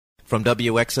From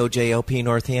WXOJLP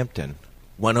Northampton,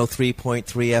 103.3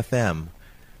 FM,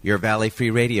 your Valley Free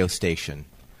radio station.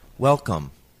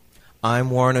 Welcome. I'm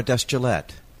Warren Odess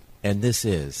Gillette, and this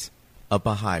is A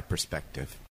Baha'i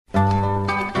Perspective.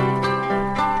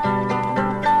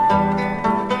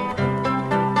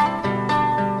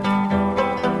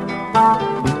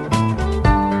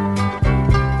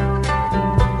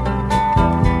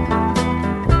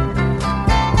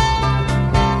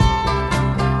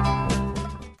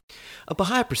 A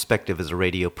Baha'i Perspective is a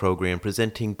radio program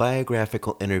presenting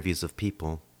biographical interviews of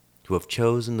people who have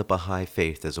chosen the Baha'i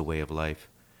faith as a way of life.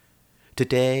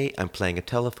 Today, I'm playing a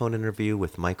telephone interview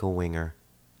with Michael Winger,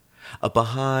 a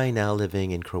Baha'i now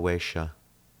living in Croatia.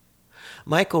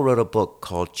 Michael wrote a book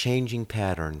called Changing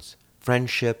Patterns,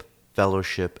 Friendship,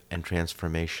 Fellowship, and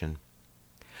Transformation.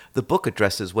 The book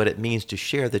addresses what it means to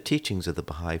share the teachings of the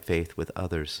Baha'i faith with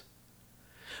others.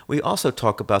 We also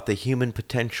talk about the human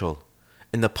potential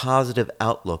and the positive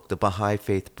outlook the Baha'i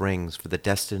faith brings for the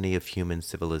destiny of human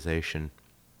civilization.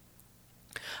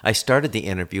 I started the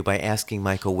interview by asking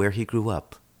Michael where he grew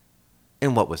up,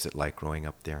 and what was it like growing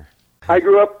up there. I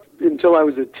grew up until I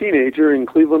was a teenager in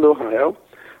Cleveland, Ohio.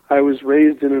 I was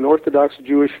raised in an Orthodox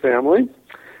Jewish family.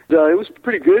 It was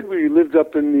pretty good. We lived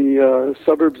up in the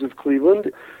suburbs of Cleveland.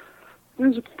 It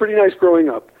was pretty nice growing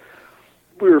up.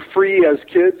 We were free as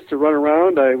kids to run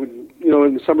around. I would,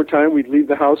 in the summertime, we'd leave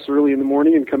the house early in the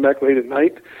morning and come back late at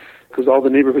night because all the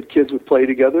neighborhood kids would play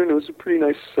together, and it was a pretty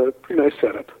nice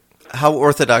setup. How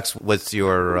Orthodox was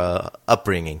your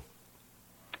upbringing?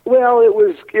 Well, it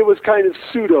was kind of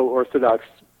pseudo-Orthodox,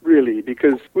 really,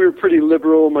 because we were pretty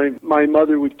liberal. My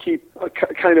mother would keep a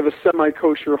kind of a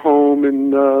semi-kosher home,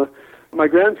 and my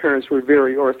grandparents were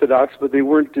very Orthodox, but they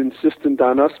weren't insistent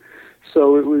on us.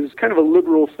 So it was kind of a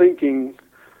liberal thinking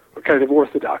kind of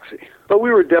orthodoxy. But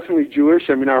we were definitely Jewish.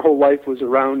 I mean, our whole life was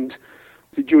around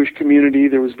the Jewish community.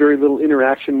 There was very little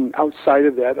interaction outside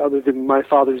of that other than my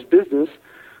father's business,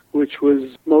 which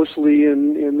was mostly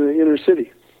in the inner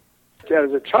city.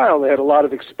 As a child, I had a lot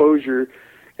of exposure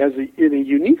in a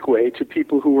unique way to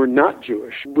people who were not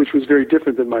Jewish, which was very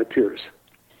different than my peers.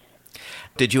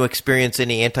 Did you experience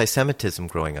any anti-Semitism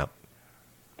growing up?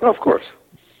 Well, of course.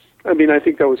 I mean, I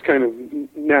think that was kind of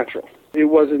natural. It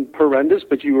wasn't horrendous,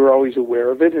 but you were always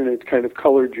aware of it, and it kind of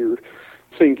colored your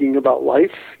thinking about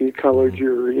life. It colored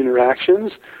your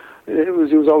interactions. It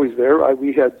was always there.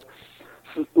 We had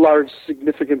a large,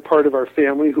 significant part of our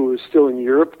family who was still in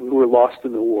Europe, who were lost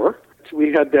in the war. So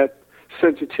we had that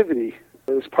sensitivity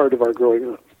as part of our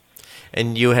growing up.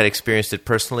 And you had experienced it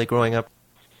personally growing up?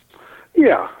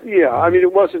 Yeah. I mean,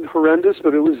 it wasn't horrendous,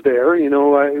 but it was there. It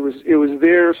was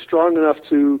there strong enough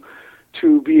to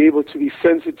be able to be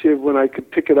sensitive when I could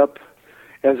pick it up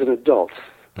as an adult.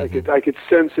 Mm-hmm. I could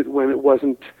sense it when it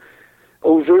wasn't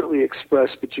overtly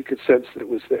expressed, but you could sense that it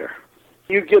was there.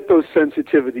 You get those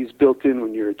sensitivities built in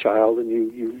when you're a child, and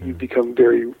you become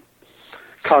very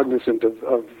cognizant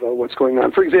of what's going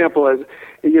on. For example, as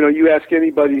you ask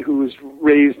anybody who was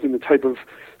raised in the type of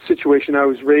situation I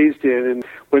was raised in, and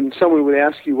when someone would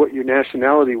ask you what your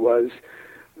nationality was,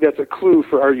 that's a clue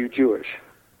for are you Jewish?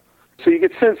 So you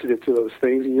get sensitive to those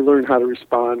things, and you learn how to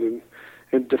respond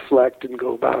and deflect and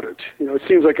go about it. It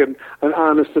seems like an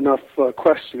honest enough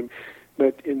question,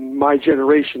 but in my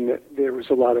generation, that there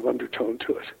was a lot of undertone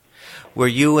to it. Were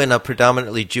you in a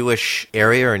predominantly Jewish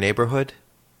area or neighborhood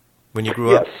when you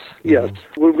grew up? Yes.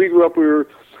 Mm-hmm. When we grew up,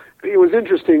 it was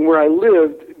interesting. Where I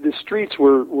lived, the streets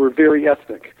were very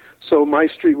ethnic. So my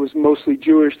street was mostly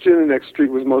Jewish, and the next street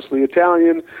was mostly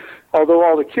Italian. Although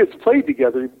all the kids played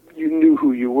together, you knew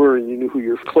who you were and you knew who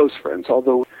your close friends.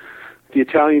 Although the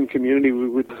Italian community, we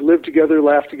would live together,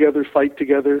 laugh together, fight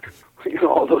together.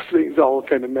 All those things all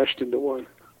kind of meshed into one.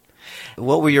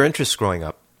 What were your interests growing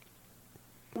up?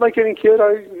 Like any kid,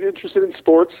 I was interested in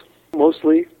sports,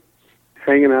 mostly.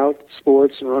 Hanging out,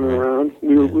 sports, and running around.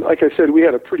 Like I said, we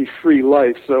had a pretty free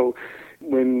life, so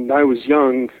when I was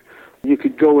young, you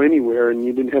could go anywhere and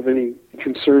you didn't have any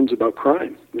concerns about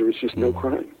crime. There was just no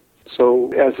crime. So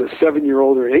as a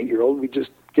 7-year-old or 8-year-old, we'd just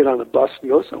get on a bus and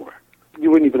go somewhere. You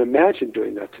wouldn't even imagine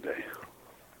doing that today.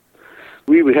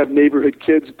 We would have neighborhood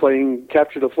kids playing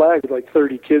capture the flag, like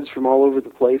 30 kids from all over the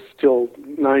place till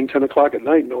 9, 10 o'clock at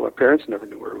night. No, our parents never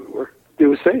knew where we were. It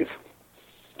was safe.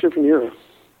 Different era.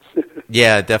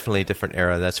 Yeah, definitely a different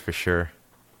era, that's for sure.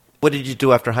 What did you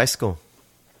do after high school?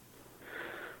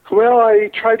 Well, I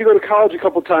tried to go to college a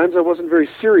couple times. I wasn't very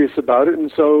serious about it, and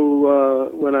so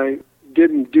when I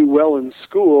didn't do well in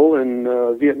school,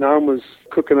 and Vietnam was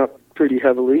cooking up pretty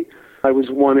heavily, I was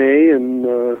 1A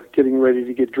and getting ready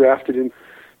to get drafted into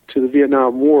the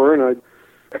Vietnam War, and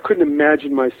I I couldn't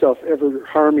imagine myself ever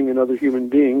harming another human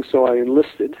being, so I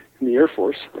enlisted in the Air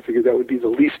Force. I figured that would be the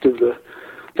least of the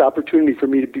opportunity for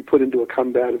me to be put into a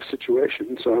combative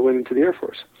situation, so I went into the Air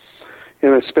Force.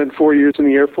 And I spent 4 years in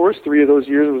the Air Force. 3 of those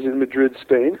years was in Madrid,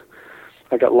 Spain.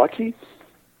 I got lucky.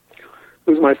 It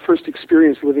was my first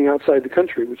experience living outside the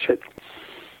country, which had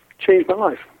changed my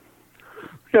life.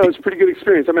 Yeah, it was a pretty good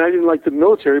experience. I mean, I didn't like the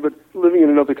military, but living in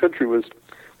another country was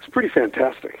pretty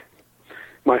fantastic.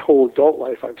 My whole adult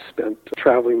life I've spent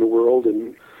traveling the world,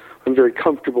 and I'm very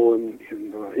comfortable in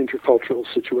intercultural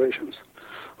situations.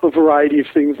 A variety of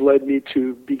things led me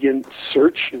to begin to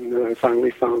search, and then I finally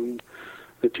found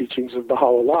the teachings of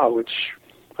Baha'u'llah, which,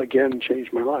 again,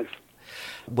 changed my life.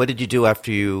 What did you do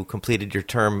after you completed your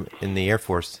term in the Air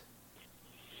Force?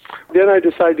 Then I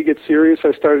decided to get serious.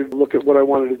 I started to look at what I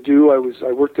wanted to do.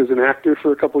 I worked as an actor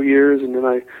for a couple of years, and then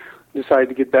I decided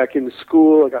to get back into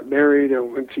school. I got married. I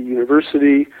went to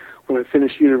university. When I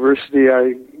finished university,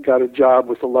 I got a job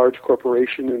with a large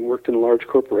corporation and worked in a large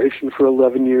corporation for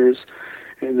 11 years.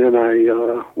 And then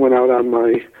I went out on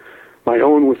my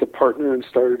own with a partner and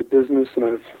started a business, and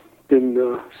I've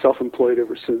been self-employed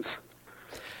ever since.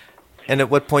 And at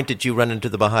what point did you run into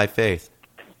the Baha'i faith?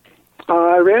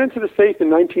 I ran into the faith in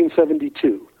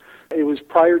 1972. It was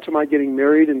prior to my getting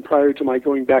married and prior to my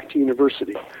going back to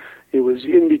university. It was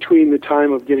in between the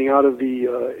time of getting out of the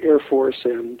Air Force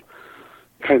and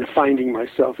kind of finding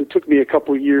myself. It took me a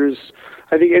couple of years.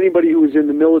 I think anybody who was in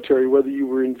the military, whether you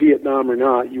were in Vietnam or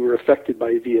not, you were affected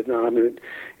by Vietnam, and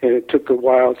it took a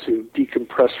while to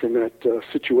decompress from that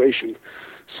situation.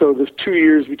 So the 2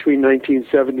 years between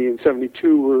 1970 and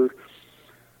 72 were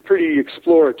pretty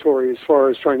exploratory as far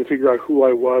as trying to figure out who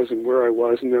I was and where I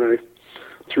was, and then I,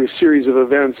 through a series of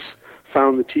events,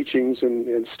 found the teachings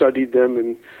and studied them,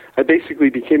 and I basically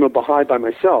became a Baha'i by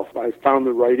myself. I found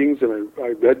the writings, and I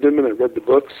read them, and I read the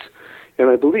books, and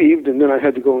I believed, and then I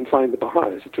had to go and find the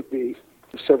Baha'is. It took me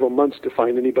several months to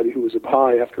find anybody who was a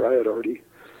Baha'i after I had already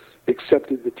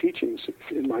accepted the teachings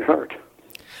in my heart.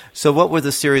 So what were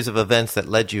the series of events that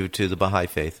led you to the Baha'i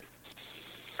faith?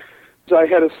 I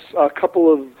had a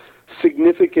couple of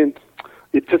significant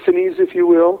epiphanies, if you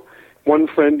will. One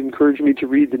friend encouraged me to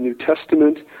read the New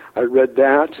Testament. I read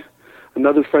that.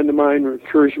 Another friend of mine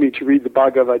encouraged me to read the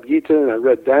Bhagavad Gita, and I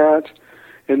read that.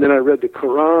 And then I read the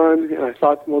Quran, and I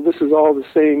thought, well, this is all the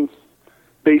same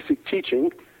basic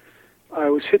teaching. I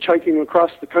was hitchhiking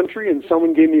across the country, and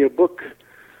someone gave me a book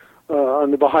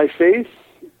on the Baha'i faith,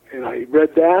 and I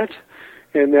read that,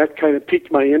 and that kind of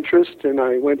piqued my interest, and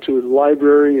I went to the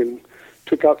library and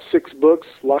took out 6 books,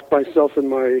 locked myself in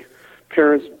my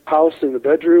parents' house in the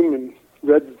bedroom, and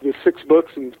read the 6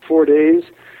 books in 4 days,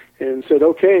 and said,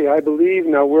 okay, I believe.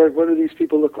 Now, what do these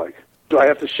people look like? Do I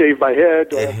have to shave my head?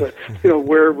 Do I have to,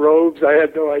 wear robes? I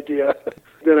had no idea.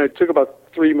 Then I took about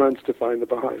 3 months to find the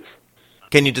Baha'is.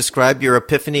 Can you describe your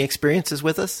epiphany experiences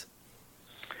with us?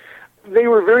 They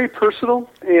were very personal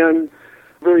and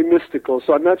very mystical,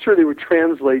 so I'm not sure they would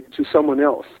translate to someone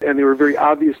else. And they were very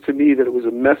obvious to me that it was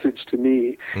a message to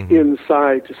me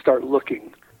inside to start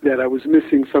looking, that I was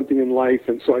missing something in life,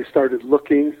 and so I started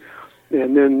looking,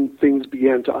 and then things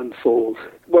began to unfold.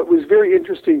 What was very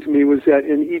interesting to me was that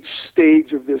in each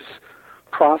stage of this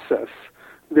process,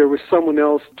 there was someone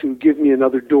else to give me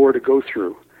another door to go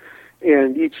through.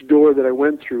 And each door that I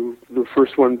went through, the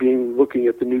first one being looking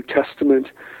at the New Testament,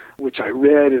 which I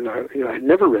read, and I had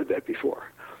never read that before.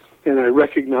 And I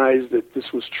recognized that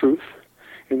this was truth.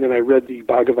 And then I read the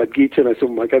Bhagavad Gita, and I said, oh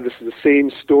my God, this is the same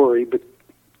story, but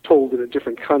told in a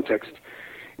different context.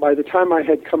 By the time I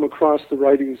had come across the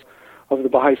writings of the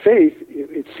Baha'i faith,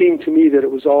 it seemed to me that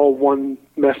it was all one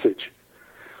message.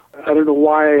 I don't know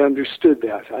why I understood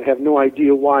that. I have no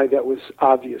idea why that was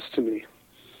obvious to me.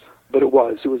 But it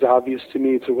was obvious to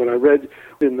me. So when I read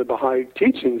in the Baha'i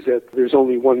teachings that there's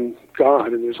only one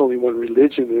God and there's only one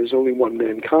religion and there's only one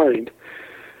mankind,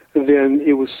 then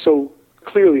it was so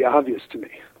clearly obvious to me.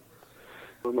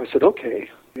 I said, okay.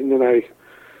 And then I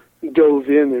dove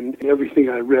in, and everything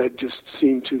I read just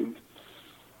seemed to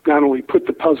not only put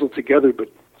the puzzle together, but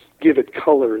give it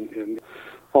color and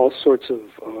all sorts of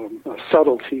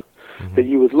subtlety that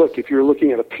you would look. If you're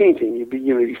looking at a painting,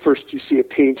 first you see a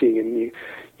painting and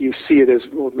you see it as,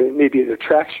 well, maybe it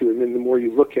attracts you, and then the more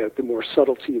you look at it, the more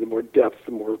subtlety, the more depth,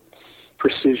 the more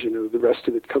precision, or the rest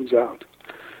of it comes out.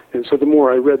 And so the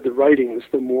more I read the writings,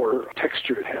 the more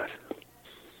texture it had.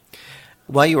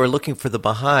 While you were looking for the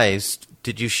Baha'is,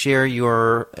 did you share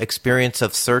your experience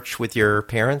of search with your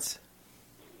parents?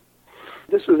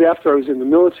 This was after I was in the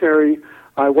military.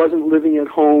 I wasn't living at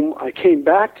home. I came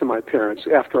back to my parents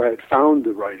after I had found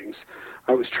the writings.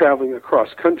 I was traveling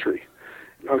across country.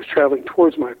 I was traveling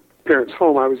towards my parents'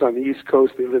 home. I was on the East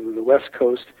Coast. They lived in the West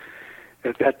Coast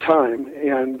at that time.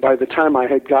 And by the time I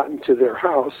had gotten to their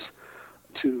house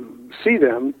to see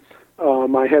them,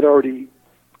 I had already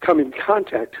come in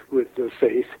contact with the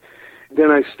faith.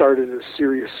 Then I started a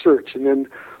serious search. And then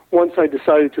once I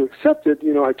decided to accept it,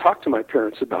 I talked to my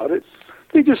parents about it.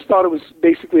 They just thought it was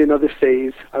basically another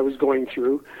phase I was going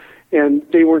through, and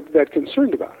they weren't that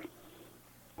concerned about it.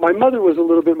 My mother was a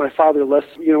little bit, my father less.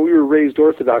 We were raised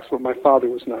Orthodox, but my father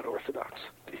was not Orthodox.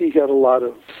 He had a lot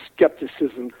of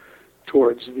skepticism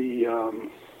towards the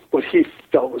what he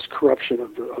felt was corruption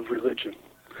of religion.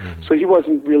 Mm-hmm. So he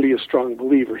wasn't really a strong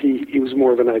believer. He was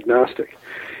more of an agnostic.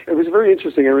 It was very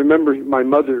interesting. I remember my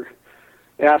mother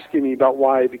asking me about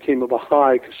why I became a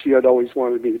Baha'i, because she had always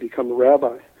wanted me to become a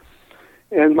rabbi.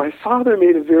 And my father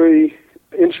made a very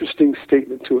interesting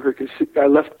statement to her, because I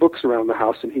left books around the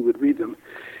house and he would read them.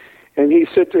 And he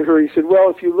said to her, well,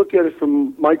 if you look at it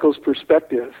from Michael's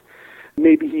perspective,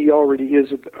 maybe he already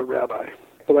is a rabbi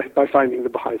by finding the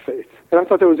Baha'i faith. And I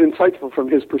thought that was insightful from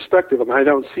his perspective. I mean, I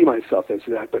don't see myself as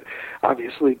that, but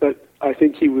I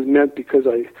think he was meant because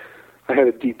I had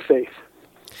a deep faith.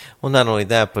 Well, not only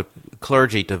that, but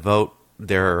clergy devote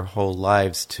their whole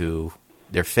lives to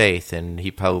their faith, and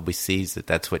he probably sees that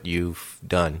that's what you've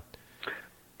done.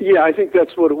 Yeah, I think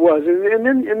that's what it was. And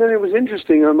then it was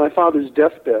interesting. On my father's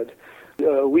deathbed,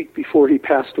 a week before he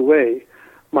passed away,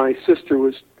 my sister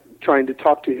was trying to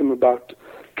talk to him about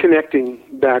connecting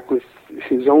back with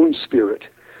his own spirit.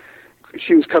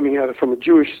 She was coming at it from a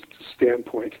Jewish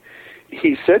standpoint.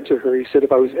 He said to her,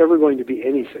 if I was ever going to be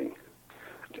anything,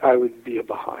 I would be a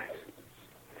Baha'i.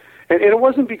 And it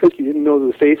wasn't because he didn't know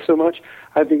the faith so much.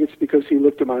 I think it's because he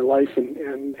looked at my life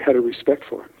and had a respect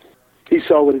for it. He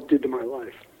saw what it did to my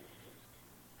life.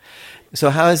 So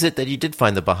how is it that you did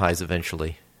find the Baha'is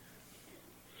eventually?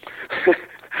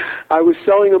 I was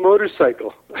selling a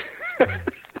motorcycle.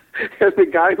 And the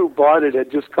guy who bought it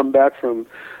had just come back from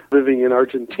living in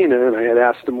Argentina, and I had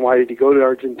asked him why did he go to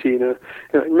Argentina.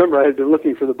 And remember, I had been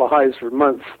looking for the Baha'is for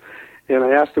months. And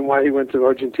I asked him why he went to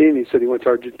Argentina. He said he went to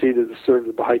Argentina to serve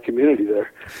the Baha'i community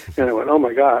there. And I went, oh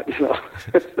my God,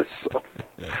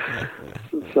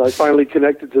 So I finally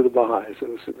connected to the Baha'is. It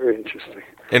was very interesting.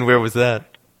 And where was that?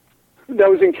 That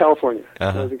was in California.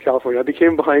 Uh-huh. I was in California. I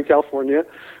became a Baha'i in California,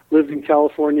 lived in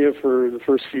California for the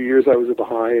first few years I was a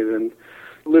Baha'i, and then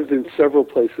lived in several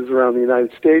places around the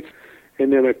United States.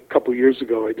 And then a couple years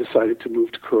ago, I decided to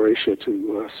move to Croatia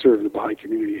to serve the Baha'i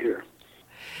community here.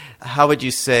 How would you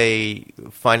say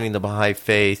finding the Baha'i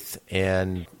faith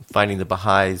and finding the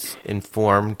Baha'is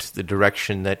informed the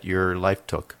direction that your life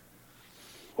took?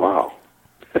 Wow.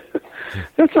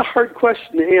 That's a hard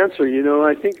question to answer.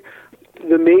 I think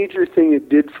the major thing it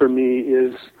did for me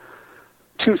is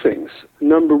two things.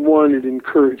 Number one, it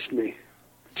encouraged me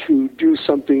to do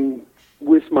something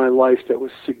with my life that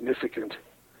was significant.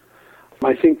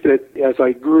 I think that as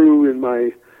I grew in my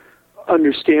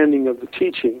understanding of the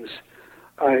teachings,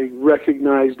 I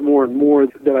recognized more and more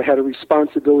that I had a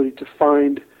responsibility to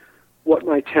find what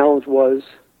my talent was,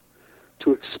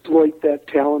 to exploit that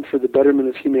talent for the betterment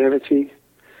of humanity,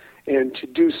 and to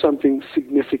do something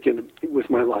significant with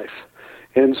my life.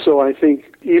 And so I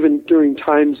think even during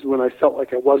times when I felt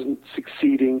like I wasn't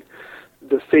succeeding,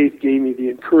 the faith gave me the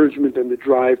encouragement and the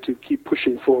drive to keep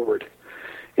pushing forward.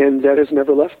 And that has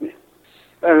never left me.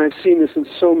 And I've seen this in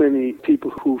so many people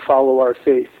who follow our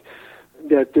faith,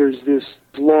 that there's this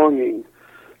longing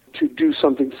to do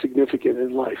something significant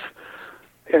in life,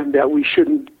 and that we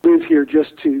shouldn't live here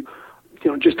just to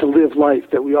live life,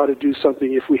 that we ought to do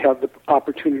something if we have the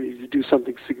opportunity to do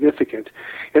something significant.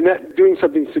 And that doing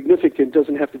something significant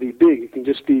doesn't have to be big. It can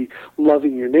just be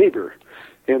loving your neighbor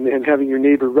and having your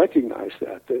neighbor recognize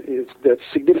that's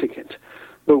significant.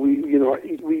 But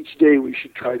each day we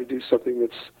should try to do something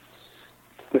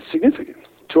that's significant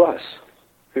to us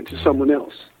and to someone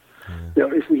else.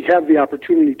 If we have the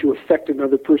opportunity to affect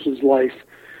another person's life,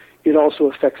 it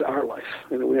also affects our life.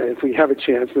 And if we have a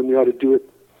chance, then we ought to do it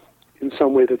in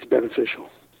some way that's beneficial.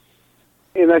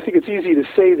 And I think it's easy to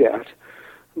say that,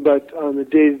 but on a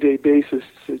day-to-day basis,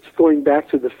 it's going back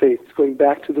to the faith, it's going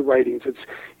back to the writings,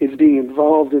 it's being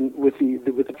involved with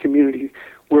the community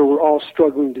where we're all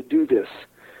struggling to do this,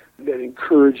 that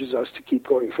encourages us to keep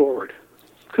going forward.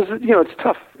 Because, it's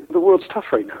tough. The world's tough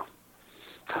right now.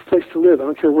 Tough place to live. I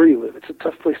don't care where you live. It's a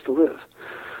tough place to live.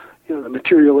 The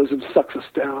materialism sucks us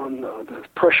down. The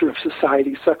pressure of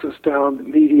society sucks us down. The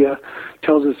media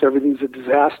tells us everything's a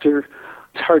disaster.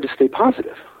 It's hard to stay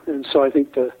positive. And so I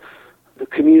think the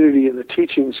community and the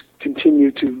teachings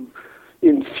continue to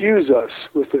infuse us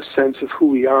with a sense of who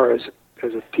we are as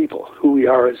a people, who we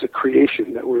are as a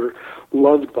creation, that we're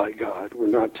loved by God. We're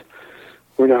not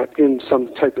We're not in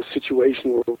some type of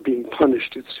situation where we're being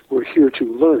punished. We're here to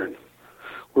learn.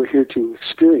 We're here to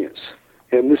experience.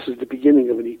 And this is the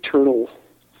beginning of an eternal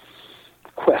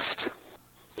quest.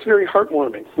 It's very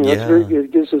heartwarming.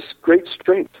 It gives us great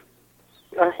strength.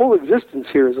 Our whole existence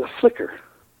here is a flicker.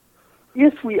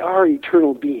 If we are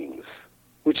eternal beings,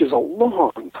 which is a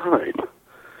long time,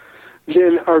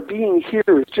 then our being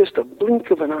here is just a blink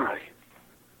of an eye.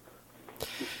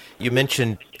 You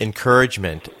mentioned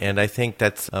encouragement, and I think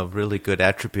that's a really good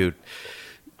attribute.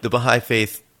 The Baha'i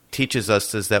Faith teaches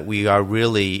us is that we are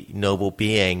really noble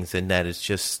beings, and that it's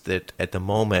just that at the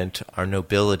moment our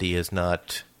nobility is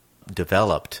not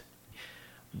developed.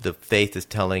 The faith is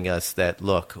telling us that,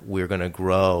 look, we're going to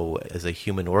grow as a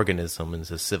human organism,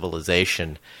 as a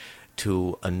civilization,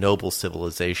 to a noble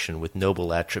civilization with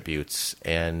noble attributes,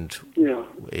 and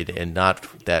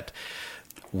not that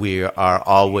we are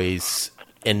always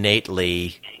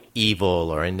innately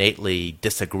evil or innately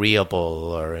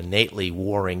disagreeable or innately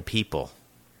warring people.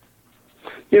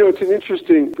 It's an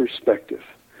interesting perspective.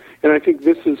 And I think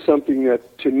this is something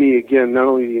that, to me, again, not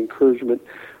only the encouragement,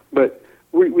 but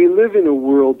we live in a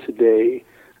world today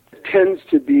that tends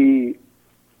to be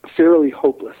fairly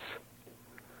hopeless.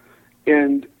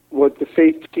 And what the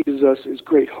faith teaches us is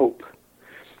great hope.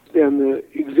 And the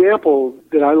example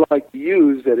that I like to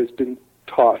use that has been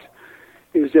taught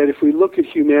is that if we look at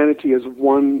humanity as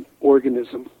one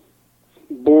organism,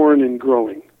 born and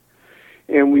growing,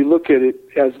 and we look at it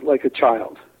as like a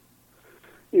child.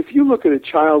 If you look at a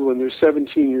child when they're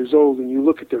 17 years old and you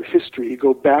look at their history, you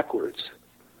go backwards.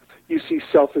 You see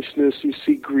selfishness, you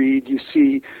see greed, you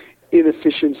see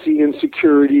inefficiency,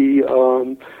 insecurity,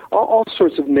 all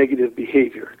sorts of negative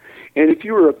behavior. And if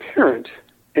you were a parent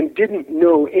and didn't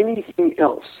know anything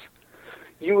else,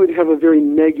 you would have a very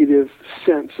negative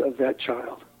sense of that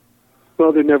child.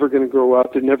 Well, they're never going to grow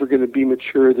up. They're never going to be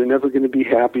mature. They're never going to be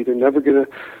happy. They're never going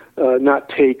to not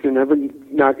take. They're never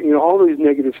not, all these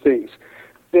negative things.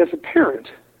 As a parent,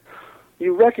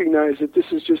 you recognize that this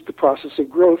is just the process of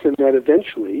growth and that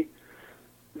eventually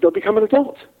they'll become an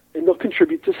adult and they'll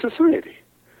contribute to society.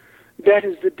 That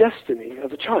is the destiny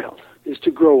of a child, is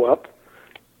to grow up,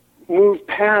 move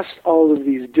past all of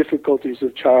these difficulties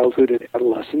of childhood and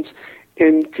adolescence,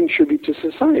 and contribute to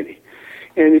society.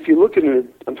 And if you look at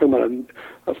I'm talking about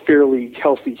a fairly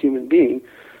healthy human being,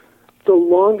 the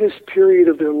longest period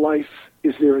of their life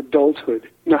is their adulthood,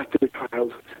 not their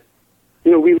childhood.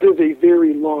 We live a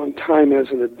very long time as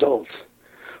an adult.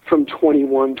 From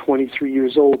 21, 23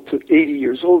 years old to 80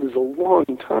 years old is a long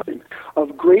time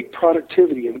of great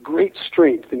productivity and great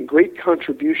strength and great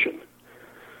contribution.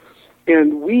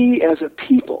 And we as a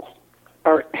people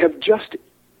have just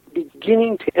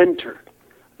beginning to enter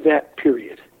that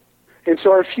period. And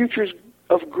so our future's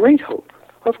of great hope.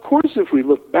 Of course, if we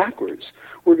look backwards,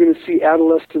 we're going to see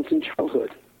adolescence and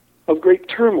childhood of great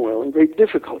turmoil and great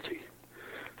difficulty.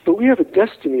 But we have a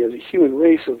destiny as a human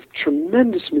race of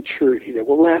tremendous maturity that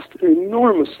will last an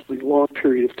enormously long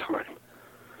period of time.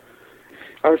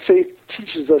 Our faith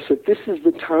teaches us that this is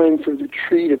the time for the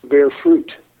tree to bear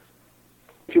fruit.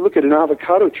 If you look at an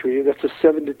avocado tree, that's a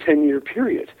 7 to 10 year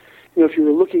period. If you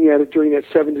were looking at it during that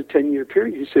 7 to 10 year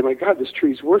period, you'd say, my God, this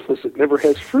tree's worthless. It never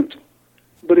has fruit.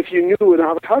 But if you knew an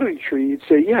avocado tree, you'd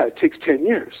say, yeah, it takes 10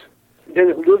 years. Then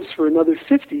it lives for another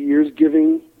 50 years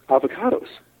giving avocados.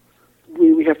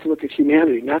 We have to look at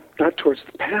humanity, not towards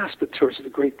the past, but towards the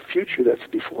great future that's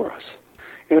before us.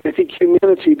 And I think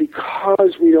humanity,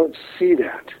 because we don't see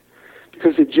that,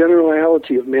 because the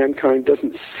generality of mankind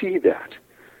doesn't see that,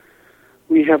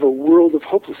 we have a world of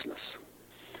hopelessness.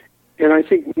 And I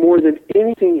think more than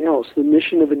anything else, the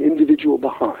mission of an individual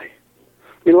Baha'i.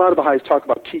 A lot of Baha'is talk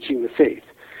about teaching the faith,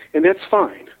 and that's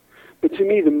fine. But to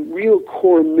me, the real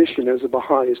core mission as a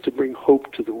Baha'i is to bring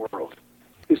hope to the world,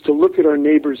 is to look at our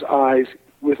neighbor's eyes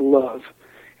with love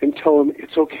and tell them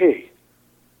it's okay.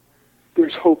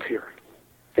 There's hope here.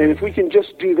 And if we can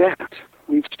just do that,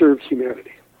 we've served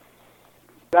humanity.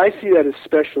 I see that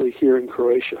especially here in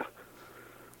Croatia.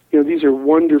 These are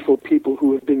wonderful people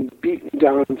who have been beaten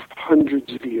down for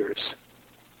hundreds of years.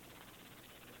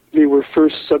 They were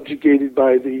first subjugated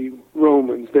by the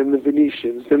Romans, then the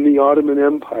Venetians, then the Ottoman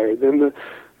Empire, then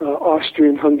the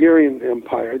Austrian-Hungarian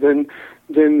Empire, then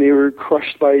they were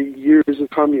crushed by years of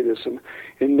communism,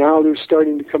 and now they're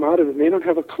starting to come out of it, and they don't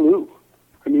have a clue.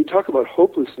 Talk about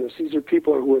hopelessness. These are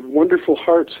people who have wonderful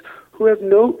hearts who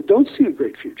don't see a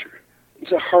great future.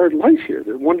 It's a hard life here.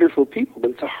 They're wonderful people, but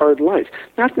it's a hard life.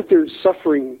 Not that they're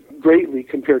suffering greatly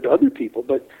compared to other people,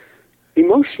 but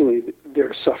emotionally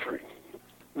they're suffering.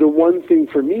 The one thing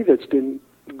for me that's been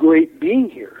great being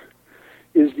here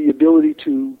is the ability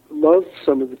to love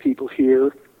some of the people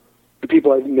here the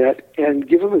people I've met and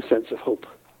give them a sense of hope.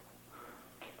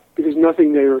 Because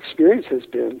nothing their experience has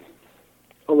been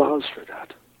allows for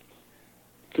that.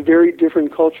 It's a very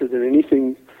different culture than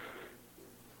anything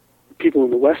people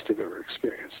in the West have ever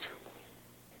experienced.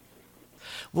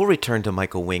 We'll return to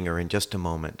Michael Winger in just a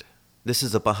moment. This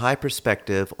is a Baha'i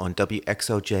Perspective on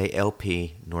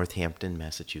WXOJ-LP, Northampton,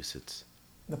 Massachusetts.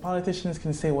 The politicians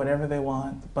can say whatever they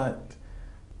want, but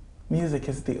music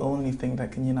is the only thing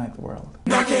that can unite the world.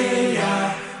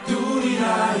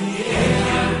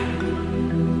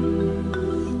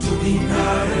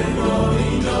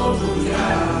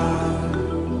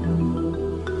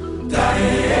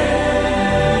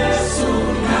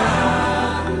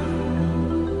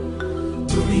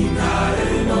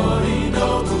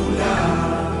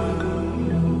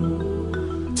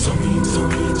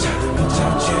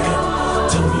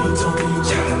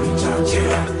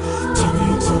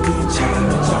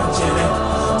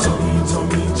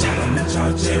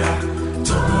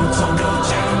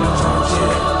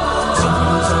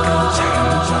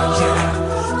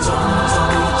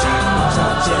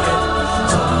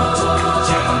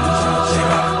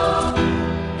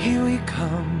 Here we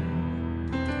come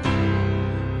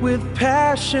with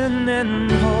passion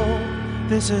and hope.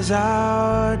 This is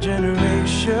our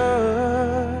generation.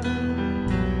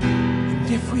 And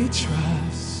if we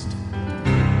trust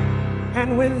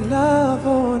and with love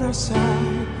on our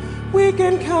side, we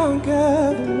can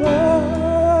conquer the world.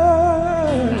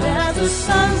 As the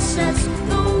sun sets,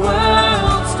 the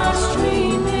world starts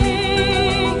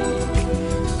dreaming.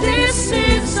 This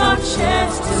is our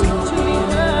chance to be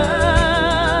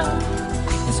heard.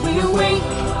 As we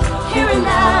awake here and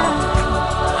now,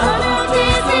 a new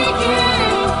day's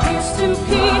beginning. Peace to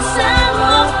peace and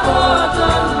love for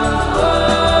the new world.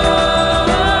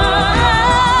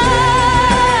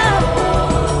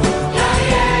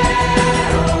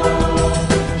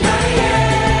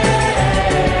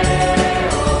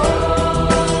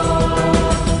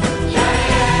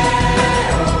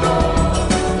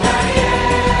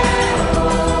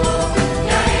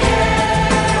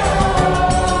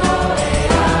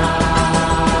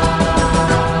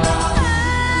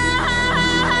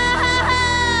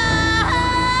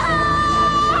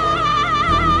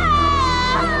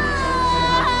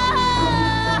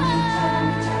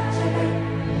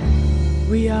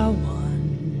 We are one,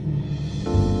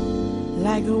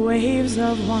 like the waves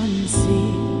of one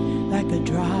sea, like the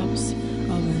drops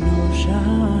of an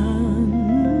ocean.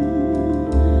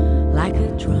 Like a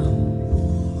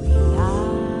drum, we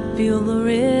are. Feel the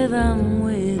rhythm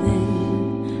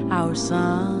within. Our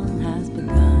song has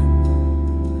begun.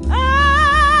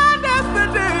 And as the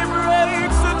day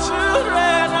breaks, the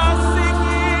children are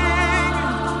singing.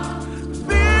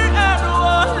 Fear and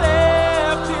war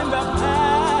left in the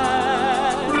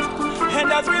past. And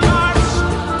as we march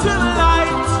to the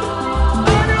light, a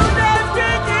new day's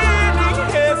beginning.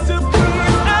 Here's to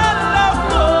peace and love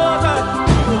for the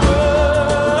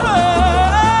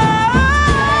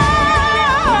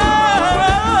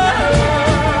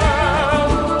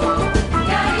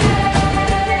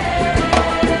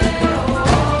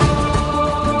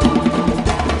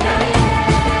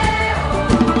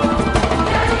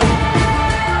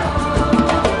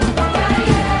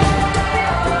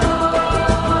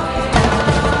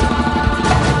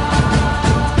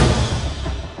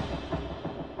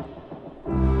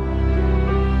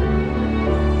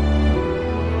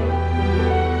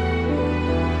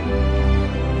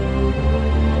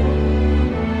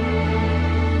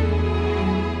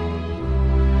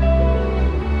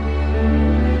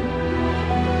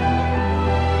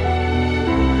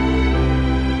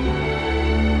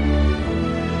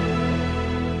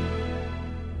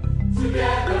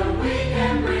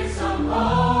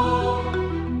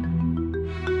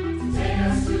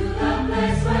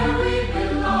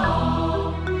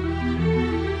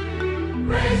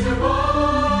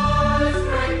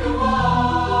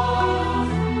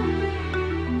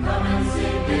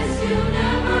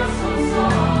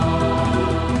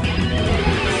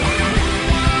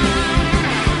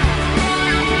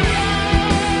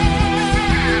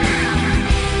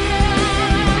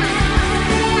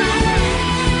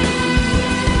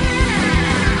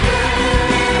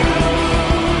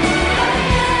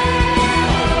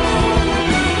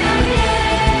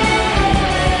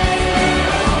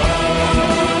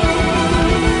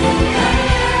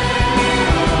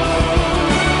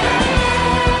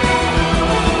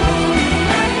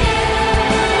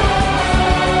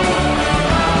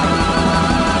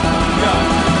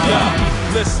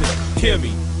Listen, hear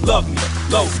me, love me,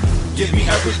 love me. Give me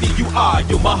everything you are,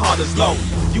 yo, my heart is low.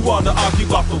 You wanna argue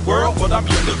about the world, but I'm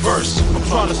universe. I'm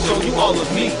trying to show you all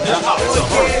of me, not out to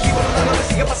hurt.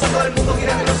 Sigue pasando el mundo,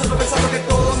 mira que nosotros pensamos que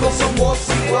todos no somos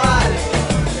igual.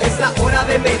 Es la hora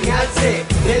de menearse,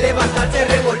 de levantarse,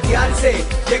 revoltearse.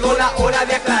 Llegó la hora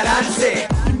de aclararse.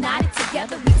 United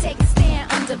together, we take a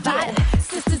stand undivided.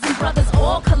 Sisters and brothers,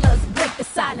 all colors, break the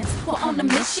silence. We're on a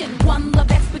mission, one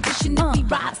love expedition. If we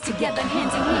rise together,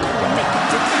 hand in hand, we'll make a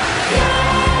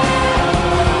difference.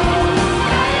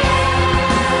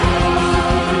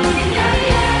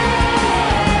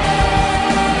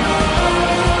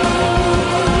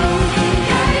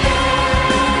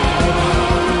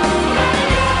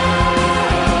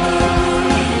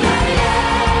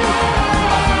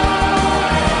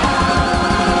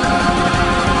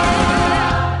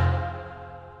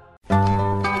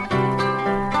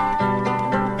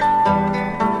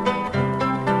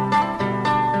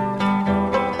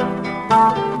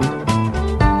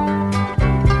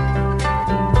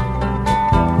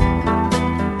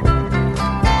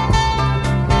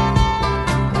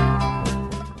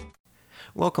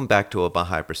 Welcome back to A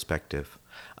Baha'i Perspective.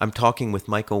 I'm talking with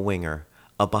Michael Winger,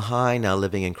 a Baha'i now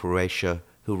living in Croatia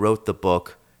who wrote the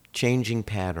book Changing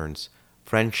Patterns,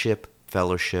 Friendship,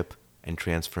 Fellowship, and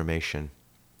Transformation.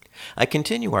 I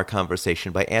continue our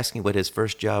conversation by asking what his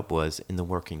first job was in the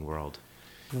working world.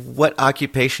 What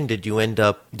occupation did you end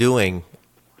up doing?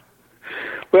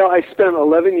 Well, I spent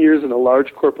 11 years in a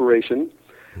large corporation,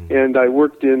 and I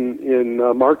worked in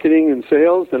marketing and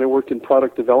sales, then I worked in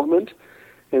product development,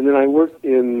 and then I worked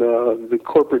in the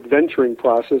corporate venturing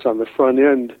process on the front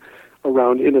end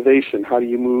around innovation. How do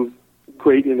you move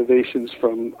great innovations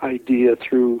from idea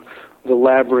through the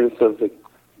labyrinth of the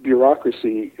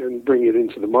bureaucracy and bring it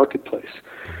into the marketplace?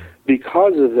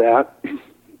 Because of that,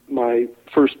 my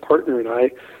first partner and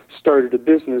I started a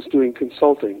business doing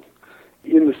consulting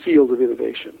in the field of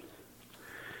innovation.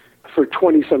 For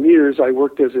 20-some years, I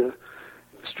worked as a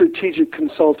strategic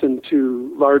consultant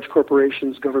to large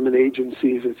corporations, government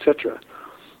agencies, etc.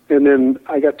 And then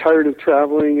I got tired of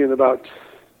traveling, and about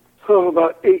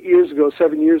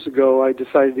 7 years ago, I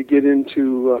decided to get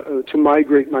into to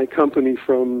migrate my company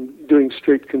from doing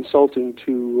straight consulting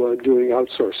to doing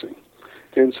outsourcing.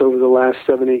 And so over the last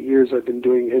 7-8 years, I've been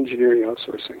doing engineering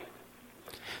outsourcing.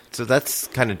 So that's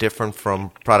kind of different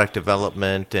from product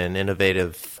development and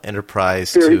innovative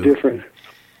enterprise. Very different.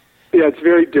 Yeah, it's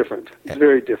very different. It's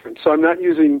very different. So I'm not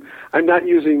using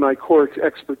my core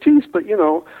expertise, but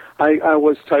I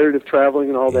was tired of traveling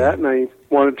and all that, and I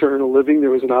wanted to earn a living.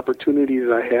 There was an opportunity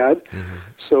that I had,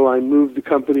 so I moved the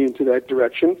company into that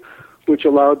direction, which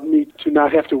allowed me to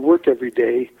not have to work every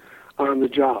day on the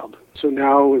job. So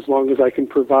now, as long as I can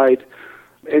provide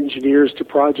engineers to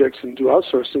projects and do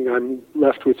outsourcing, I'm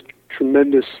left with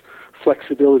tremendous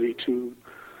flexibility to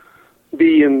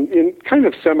be in kind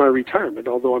of semi-retirement,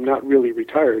 although I'm not really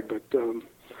retired, but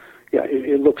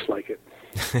it looks like it.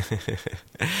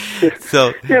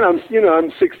 So,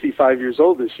 I'm 65 years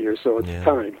old this year, so it's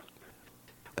time.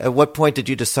 At what point did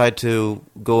you decide to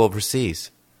go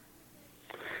overseas?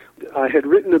 I had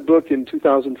written a book in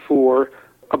 2004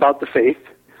 about the faith.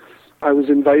 I was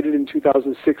invited in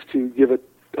 2006 to give a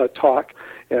talk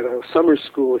at a summer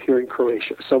school here in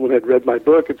Croatia. Someone had read my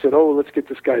book and said, let's get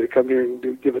this guy to come here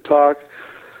and give a talk.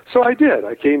 So I did.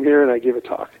 I came here and I gave a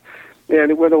talk. And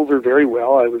it went over very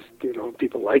well. I was,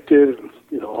 people liked it,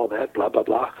 and, all that, blah, blah,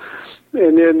 blah.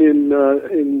 And then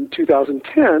in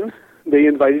 2010, they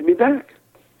invited me back.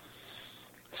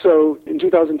 So in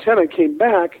 2010, I came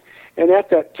back, and at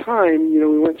that time,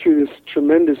 we went through this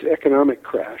tremendous economic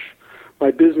crash. My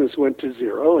business went to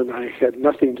zero, and I had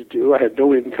nothing to do. I had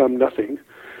no income, nothing.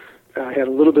 I had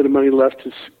a little bit of money left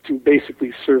to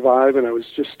basically survive, and I was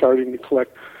just starting to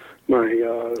collect my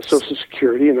Social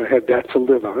Security, and I had that to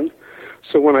live on.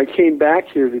 So when I came back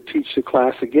here to teach the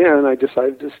class again, I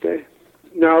decided to stay.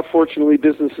 Now, fortunately,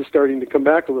 business is starting to come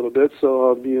back a little bit, so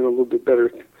I'll be in a little bit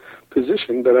better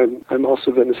position, but I'm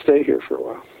also going to stay here for a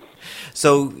while.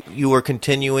 So you were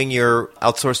continuing your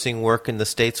outsourcing work in the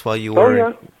States while you were... Oh,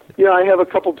 yeah. Yeah, I have a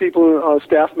couple people,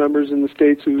 staff members in the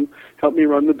States who help me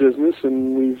run the business,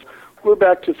 and we're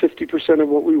back to 50% of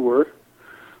what we were,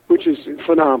 which is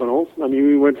phenomenal. I mean,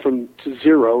 we went to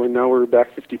zero, and now we're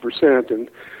back 50%,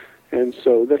 and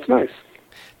so that's nice.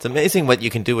 It's amazing what you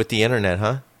can do with the internet,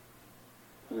 huh?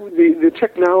 The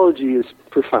technology is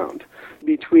profound.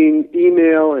 Between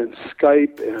email and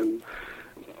Skype and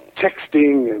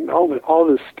texting and all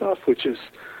this stuff, which is,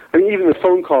 I mean, even the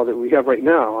phone call that we have right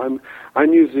now,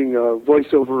 I'm using a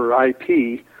voice over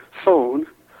IP phone.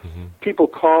 Mm-hmm. People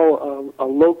call a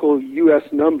local U.S.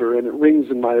 number, and it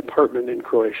rings in my apartment in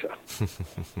Croatia.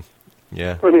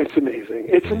 Yeah. I mean, it's amazing.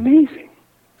 It's amazing.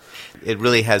 It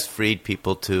really has freed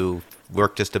people to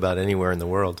work just about anywhere in the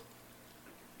world.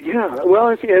 Yeah, well,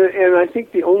 and I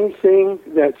think the only thing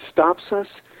that stops us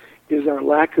is our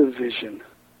lack of vision.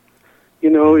 You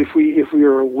know, if we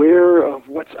are aware of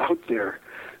what's out there,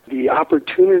 the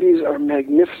opportunities are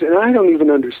magnificent. And I don't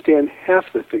even understand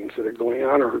half the things that are going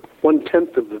on, or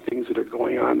 1/10 of the things that are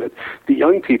going on that the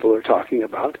young people are talking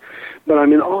about. But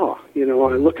I'm in awe. You know,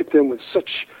 I look at them with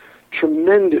such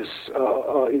tremendous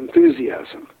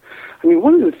enthusiasm. I mean,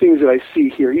 one of the things that I see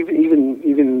here, even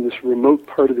in this remote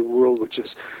part of the world, which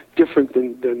is different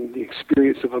than the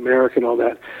experience of America and all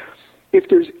that, if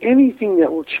there's anything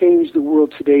that will change the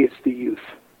world today, it's the youth.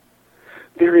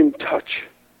 They're in touch.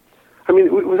 I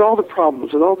mean, with all the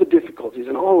problems, with all the difficulties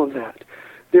and all of that,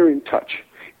 they're in touch.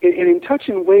 And in touch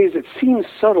in ways that seem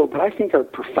subtle, but I think are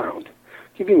profound.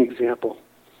 I'll give you an example.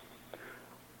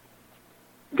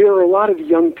 There are a lot of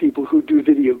young people who do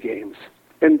video games.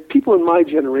 And people in my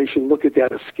generation look at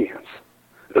that askance.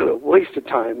 Waste of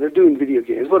time. They're doing video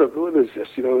games. What is this?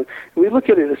 You know, we look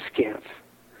at it askance.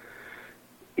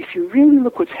 If you really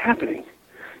look what's happening,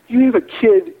 you have a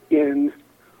kid in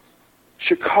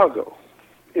Chicago,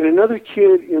 and another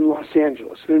kid in Los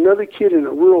Angeles, and another kid in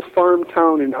a rural farm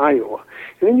town in Iowa,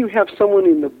 and then you have someone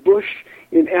in the bush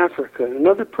in Africa, and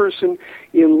another person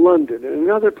in London, and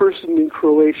another person in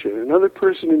Croatia, and another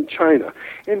person in China,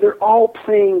 and they're all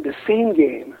playing the same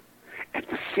game at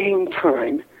the same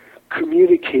time,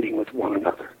 communicating with one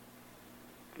another.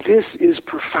 This is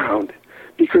profound,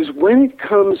 because when it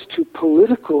comes to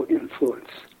political influence,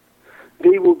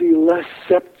 they will be less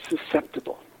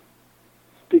susceptible.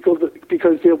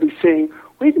 Because they'll be saying,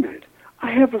 wait a minute,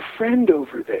 I have a friend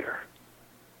over there.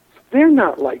 They're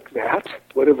not like that,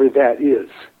 whatever that is.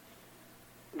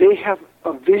 They have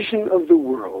a vision of the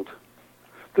world,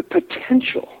 the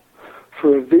potential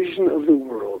for a vision of the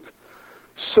world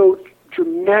so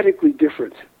dramatically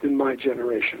different than my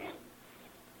generation.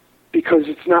 Because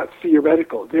it's not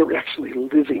theoretical. They're actually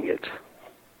living it.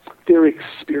 They're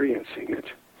experiencing it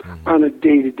on a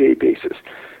day-to-day basis.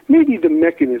 Maybe the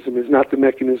mechanism is not the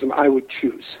mechanism I would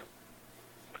choose.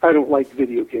 I don't like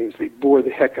video games. They bore the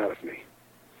heck out of me.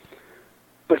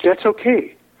 But that's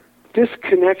okay. This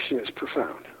connection is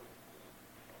profound.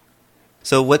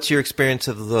 So what's your experience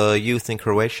of the youth in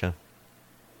Croatia?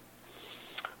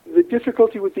 The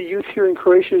difficulty with the youth here in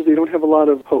Croatia is they don't have a lot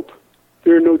of hope.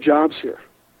 There are no jobs here.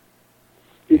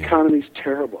 The economy's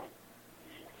terrible.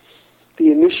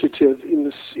 The initiative in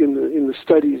the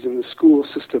studies in the school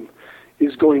system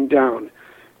is going down.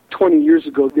 20 years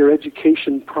ago, their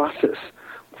education process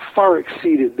far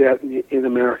exceeded that in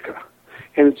America,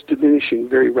 and it's diminishing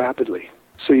very rapidly.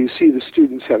 So you see the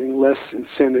students having less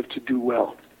incentive to do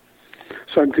well.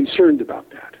 So I'm concerned about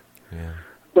that. Yeah.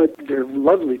 But they're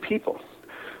lovely people.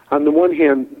 On the one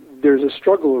hand, there's a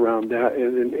struggle around that,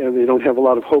 and they don't have a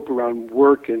lot of hope around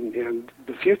work and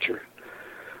the future.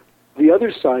 The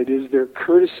other side is their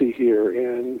courtesy here,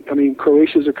 and I mean,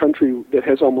 Croatia is a country that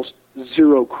has almost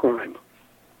zero crime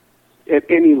at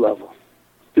any level.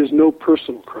 There's no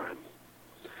personal crime.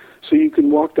 So you can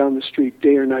walk down the street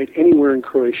day or night anywhere in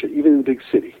Croatia, even in the big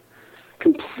city,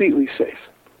 completely safe.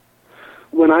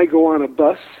 When I go on a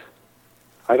bus,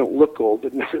 I don't look old,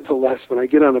 but nevertheless, when I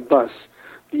get on a bus,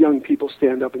 the young people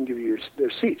stand up and give you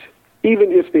their seat.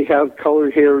 Even if they have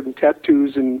colored hair and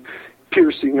tattoos and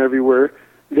piercing everywhere,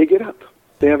 they get up.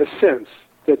 They have a sense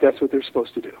that that's what they're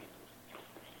supposed to do.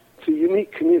 It's a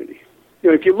unique community. You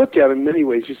know, if you look at it in many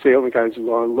ways, you say, oh my God,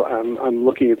 I'm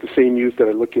looking at the same youth that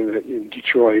I'm looking at in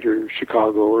Detroit or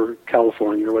Chicago or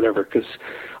California or whatever, because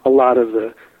a lot of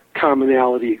the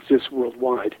commonality exists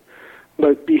worldwide.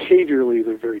 But behaviorally,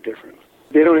 they're very different.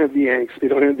 They don't have the angst, they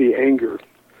don't have the anger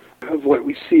of what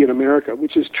we see in America,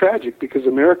 which is tragic because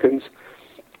Americans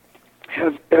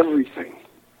have everything.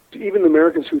 Even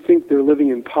Americans who think they're living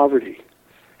in poverty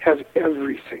have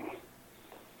everything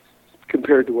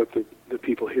compared to what the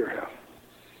people here have.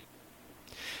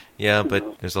 Yeah,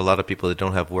 but there's a lot of people that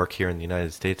don't have work here in the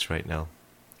United States right now,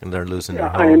 and they're losing their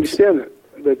homes. I understand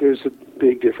that, but there's a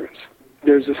big difference.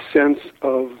 There's a sense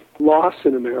of loss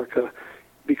in America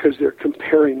because they're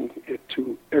comparing it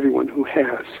to everyone who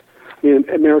has. I mean,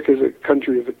 America is a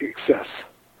country of excess.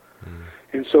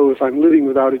 And so if I'm living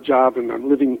without a job and I'm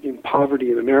living in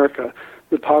poverty in America,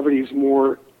 the poverty is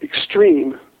more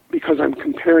extreme because I'm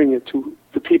comparing it to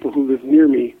the people who live near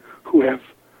me who have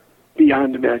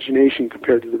beyond imagination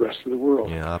compared to the rest of the world.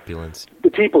 Yeah, opulence.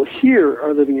 The people here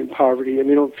are living in poverty and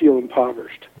they don't feel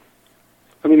impoverished.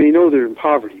 I mean, they know they're in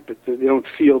poverty, but they don't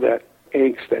feel that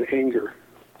angst, that anger.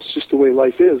 It's just the way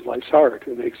life is. Life's hard,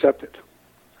 and they accept it.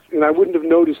 And I wouldn't have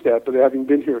noticed that, but having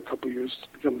been here a couple of years,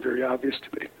 it's become very obvious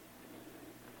to me.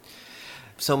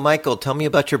 So, Michael, tell me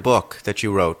about your book that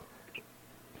you wrote.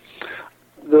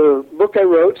 The book I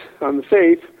wrote on the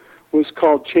faith was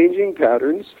called Changing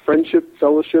Patterns, Friendship,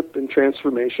 Fellowship, and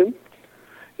Transformation.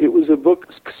 It was a book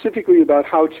specifically about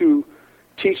how to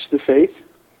teach the faith.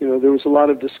 You know, there was a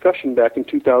lot of discussion back in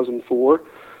 2004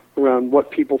 around what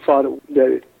people thought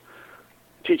that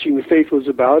teaching the faith was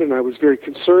about, and I was very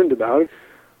concerned about it.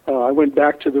 I went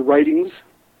back to the writings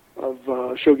of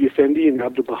Shoghi Effendi and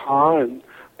Abdu'l-Baha and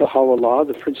Baha'u'llah,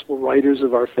 the principal writers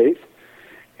of our faith,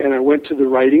 and I went to the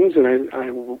writings and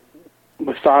I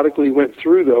methodically went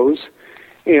through those,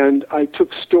 and I took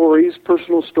stories,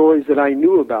 personal stories that I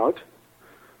knew about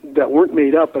that weren't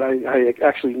made up, but I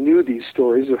actually knew these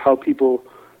stories of how people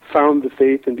found the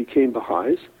faith and became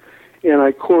Baha'is, and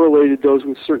I correlated those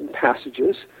with certain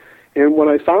passages, and what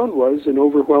I found was an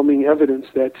overwhelming evidence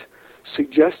that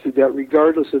suggested that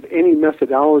regardless of any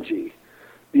methodology,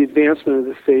 the advancement of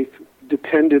the faith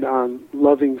depended on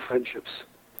loving friendships,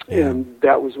 and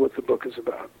that was what the book is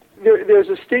about. There's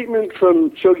a statement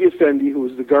from Shoghi Effendi, who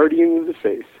was the guardian of the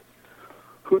faith,